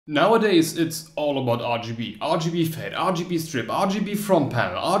Nowadays it's all about RGB. RGB fade, RGB strip, RGB front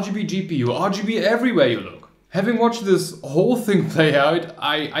panel, RGB GPU, RGB everywhere you look. Having watched this whole thing play out,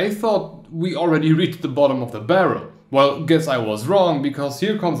 I thought we already reached the bottom of the barrel. Well, guess I was wrong, because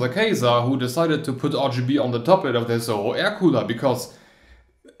here comes Akasa, who decided to put RGB on the top end of their Soho air cooler because,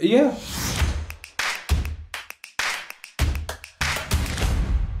 yeah.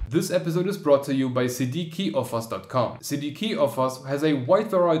 This episode is brought to you by CDKeyOffers.com. CDKeyOffers has a wide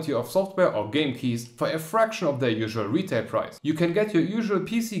variety of software or game keys for a fraction of their usual retail price. You can get your usual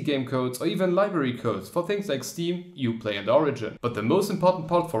PC game codes or even library codes for things like Steam, Uplay and Origin. But the most important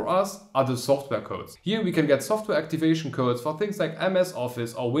part for us are the software codes. Here we can get software activation codes for things like MS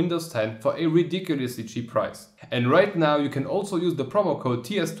Office or Windows 10 for a ridiculously cheap price. And right now you can also use the promo code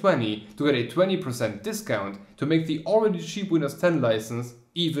TS20 to get a 20% discount to make the already cheap Windows 10 license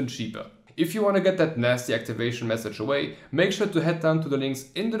even cheaper. If you want to get that nasty activation message away, make sure to head down to the links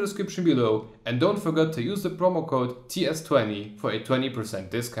in the description below and don't forget to use the promo code TS20 for a 20%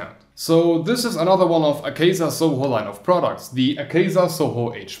 discount. So this is another one of Akasa Soho line of products, the Akasa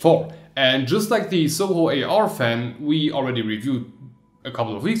Soho H4. And just like the Soho AR fan we already reviewed a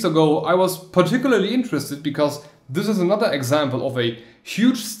couple of weeks ago, I was particularly interested because this is another example of a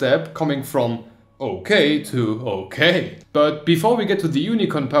huge step coming from okay to okay. But before we get to the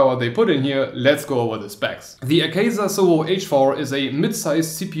unicorn power they put in here, let's go over the specs. The Akasa Soho H4 is a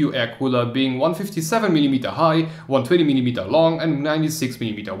mid-sized CPU air cooler being 157mm high, 120mm long and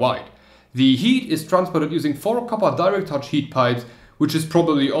 96mm wide. The heat is transported using 4 copper direct touch heat pipes, which is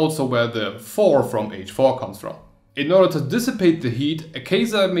probably also where the 4 from H4 comes from. In order to dissipate the heat,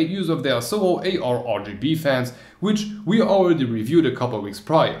 Akasa made use of their Soho AR RGB fans, which we already reviewed a couple weeks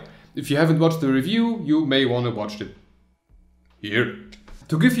prior. If you haven't watched the review, you may want to watch it here.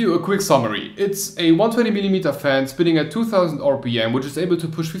 To give you a quick summary, it's a 120mm fan spinning at 2000 RPM, which is able to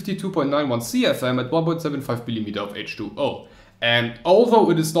push 52.91 CFM at 1.75mm of H2O. And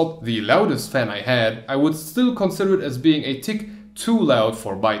although it is not the loudest fan I had, I would still consider it as being a tick too loud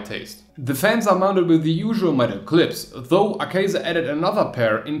for my taste. The fans are mounted with the usual metal clips, though Akasa added another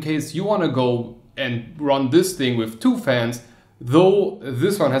pair in case you want to go and run this thing with 2 fans, though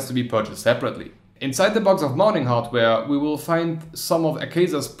this one has to be purchased separately. Inside the box of mounting hardware we will find some of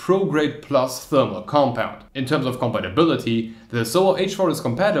Akasa's Pro Grade Plus thermal compound. In terms of compatibility, the Soho H4 is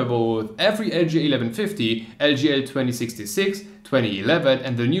compatible with every LGA1150, LGA2066, 2011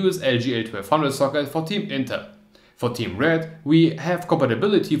 and the newest LGA1200 socket for Team Intel. For Team Red, we have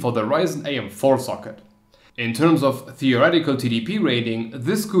compatibility for the Ryzen AM4 socket. In terms of theoretical TDP rating,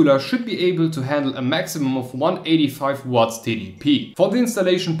 this cooler should be able to handle a maximum of 185 watts TDP. For the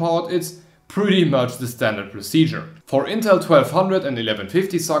installation part, it's pretty much the standard procedure. For Intel 1200 and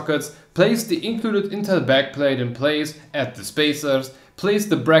 1150 sockets, place the included Intel backplate in place, add the spacers, place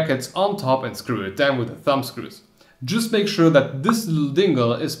the brackets on top and screw it down with the thumb screws. Just make sure that this little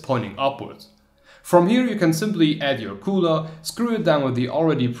dingle is pointing upwards. From here you can simply add your cooler, screw it down with the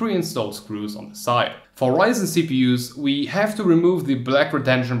already pre-installed screws on the side. For Ryzen CPUs, we have to remove the black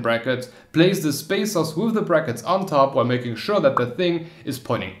retention brackets, place the spacers with the brackets on top while making sure that the thing is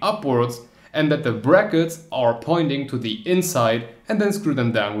pointing upwards and that the brackets are pointing to the inside, and then screw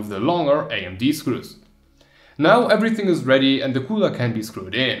them down with the longer AMD screws. Now everything is ready and the cooler can be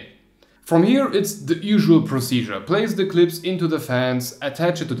screwed in. From here it's the usual procedure. Place the clips into the fans,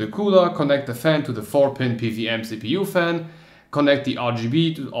 attach it to the cooler, connect the fan to the 4-pin PVM CPU fan, connect the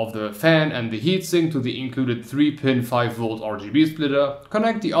RGB of the fan and the heatsink to the included 3-pin 5V RGB splitter,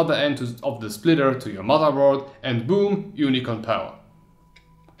 connect the other end of the splitter to your motherboard and boom, unicorn power.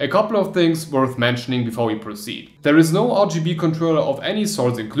 A couple of things worth mentioning before we proceed. There is no RGB controller of any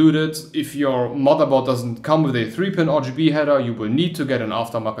sort included. If your motherboard doesn't come with a 3-pin RGB header, you will need to get an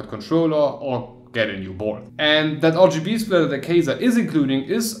aftermarket controller or get a new board. And that RGB splitter that Akasa is including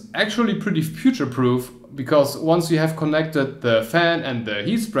is actually pretty future-proof, because once you have connected the fan and the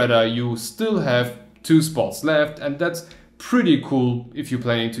heat spreader, you still have 2 spots left, and that's pretty cool if you're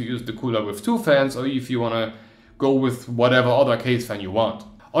planning to use the cooler with 2 fans or if you want to go with whatever other case fan you want.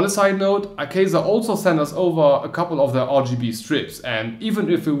 On a side note, Akasa also sent us over a couple of their RGB strips, and even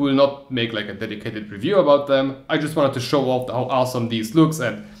if we will not make like a dedicated review about them, I just wanted to show off how awesome these looks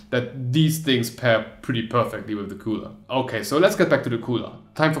and that these things pair pretty perfectly with the cooler. Okay, so let's get back to the cooler.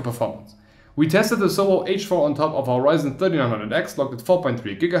 Time for performance. We tested the Soho H4 on top of our Ryzen 3900X locked at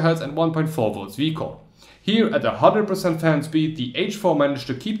 4.3 GHz and 1.4 volts V-core. Here at 100% fan speed, the H4 managed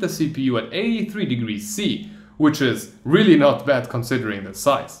to keep the CPU at 83 degrees C, which is really not bad considering the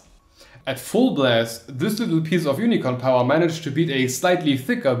size. At full blast, this little piece of unicorn power managed to beat a slightly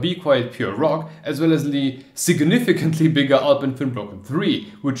thicker Be Quiet Pure Rock, as well as the significantly bigger Alpen Broken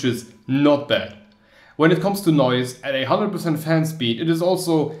 3, which is not bad. When it comes to noise, at 100% fan speed, it is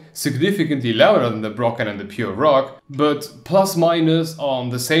also significantly louder than the Brocken and the Pure Rock, but plus minus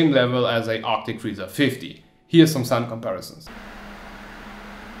on the same level as a Arctic Freezer 50. Here's some sound comparisons.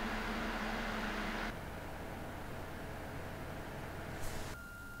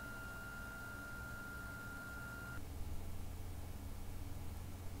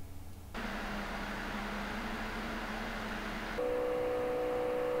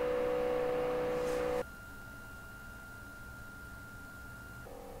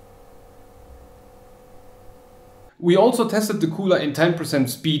 We also tested the cooler in 10%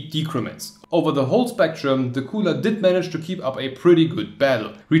 speed decrements. Over the whole spectrum, the cooler did manage to keep up a pretty good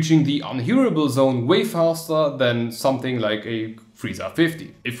battle, reaching the unhearable zone way faster than something like a Freezer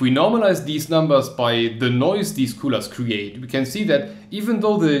 50. If we normalize these numbers by the noise these coolers create, we can see that even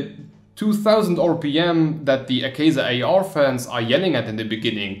though the 2000 RPM that the Akasa AR fans are yelling at in the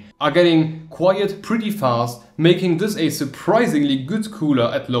beginning are getting quiet pretty fast, making this a surprisingly good cooler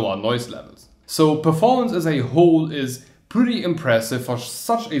at lower noise levels. So performance as a whole is pretty impressive for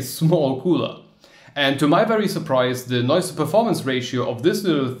such a small cooler. And to my very surprise, the noise to performance ratio of this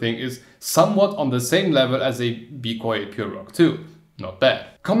little thing is somewhat on the same level as a Be Quiet Pure Rock 2. Not bad.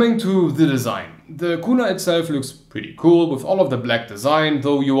 Coming to the design. The cooler itself looks pretty cool with all of the black design,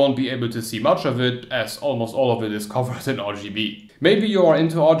 though you won't be able to see much of it as almost all of it is covered in RGB. Maybe you are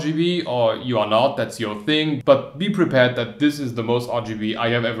into RGB or you are not, that's your thing, but be prepared that this is the most RGB I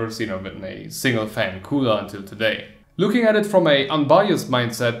have ever seen of it in a single fan cooler until today. Looking at it from an unbiased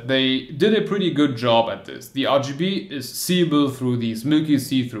mindset, they did a pretty good job at this. The RGB is seeable through these milky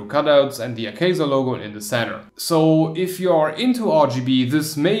see-through cutouts and the Akasa logo in the center. So if you are into RGB,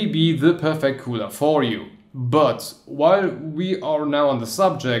 this may be the perfect cooler for you. But while we are now on the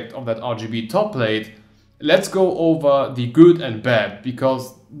subject of that RGB top plate, let's go over the good and bad,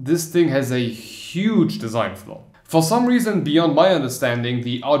 because this thing has a huge design flaw. For some reason beyond my understanding,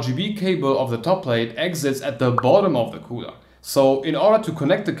 the RGB cable of the top plate exits at the bottom of the cooler. So in order to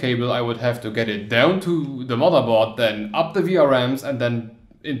connect the cable, I would have to get it down to the motherboard, then up the VRMs and then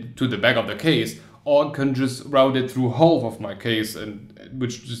into the back of the case, or I can just route it through half of my case,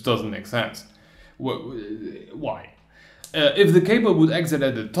 which just doesn't make sense. Why? If the cable would exit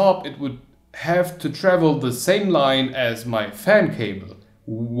at the top, it would have to travel the same line as my fan cable.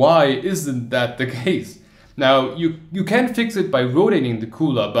 Why isn't that the case? Now, you can fix it by rotating the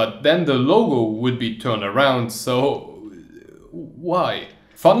cooler, but then the logo would be turned around, so why?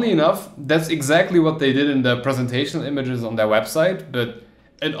 Funnily enough, that's exactly what they did in the presentation images on their website, but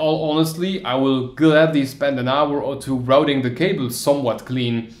in all honesty, I will gladly spend an hour or two routing the cable somewhat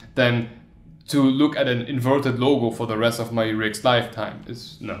clean than to look at an inverted logo for the rest of my rig's lifetime.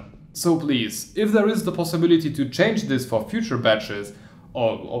 No. So please, if there is the possibility to change this for future batches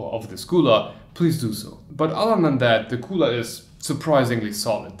of this cooler, please do so. But other than that, the cooler is surprisingly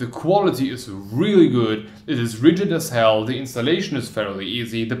solid. The quality is really good, it is rigid as hell, the installation is fairly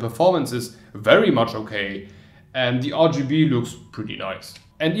easy, the performance is very much okay, and the RGB looks pretty nice.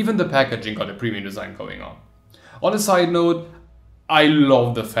 And even the packaging got a premium design going on. On a side note, I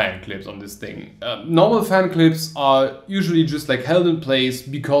love the fan clips on this thing. Normal fan clips are usually just like held in place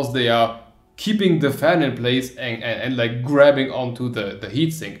because they are keeping the fan in place and like grabbing onto the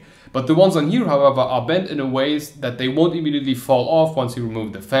heatsink. But the ones on here, however, are bent in a ways that they won't immediately fall off once you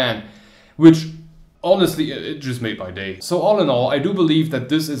remove the fan, which honestly, it just made my day. So all in all, I do believe that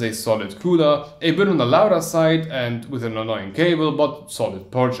this is a solid cooler, a bit on the louder side and with an annoying cable, but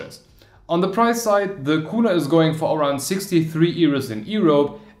solid purchase. On the price side, the cooler is going for around 63 euros in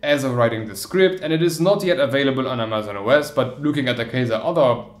Europe as of writing the script, and it is not yet available on Amazon OS, but looking at the Akasa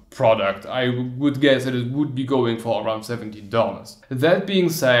other product, I would guess that it would be going for around $70. That being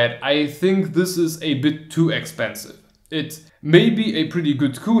said, I think this is a bit too expensive. It may be a pretty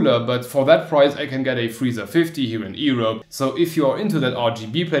good cooler, but for that price I can get a Freezer 50 here in Europe. So if you are into that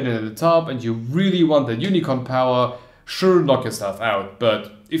RGB plating at the top and you really want that unicorn power, sure, knock yourself out.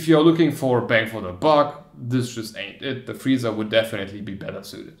 But if you're looking for bang for the buck, this just ain't it. The Freezer would definitely be better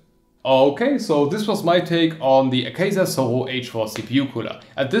suited. Okay, so this was my take on the Akasa Soho H4 CPU cooler.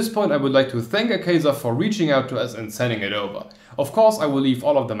 At this point I would like to thank Akasa for reaching out to us and sending it over. Of course, I will leave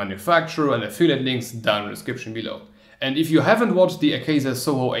all of the manufacturer and affiliate links down in the description below. And if you haven't watched the Akasa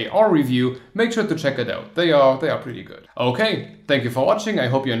Soho AR review, make sure to check it out. They are pretty good. Okay, thank you for watching, I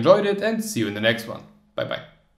hope you enjoyed it and see you in the next one. Bye bye.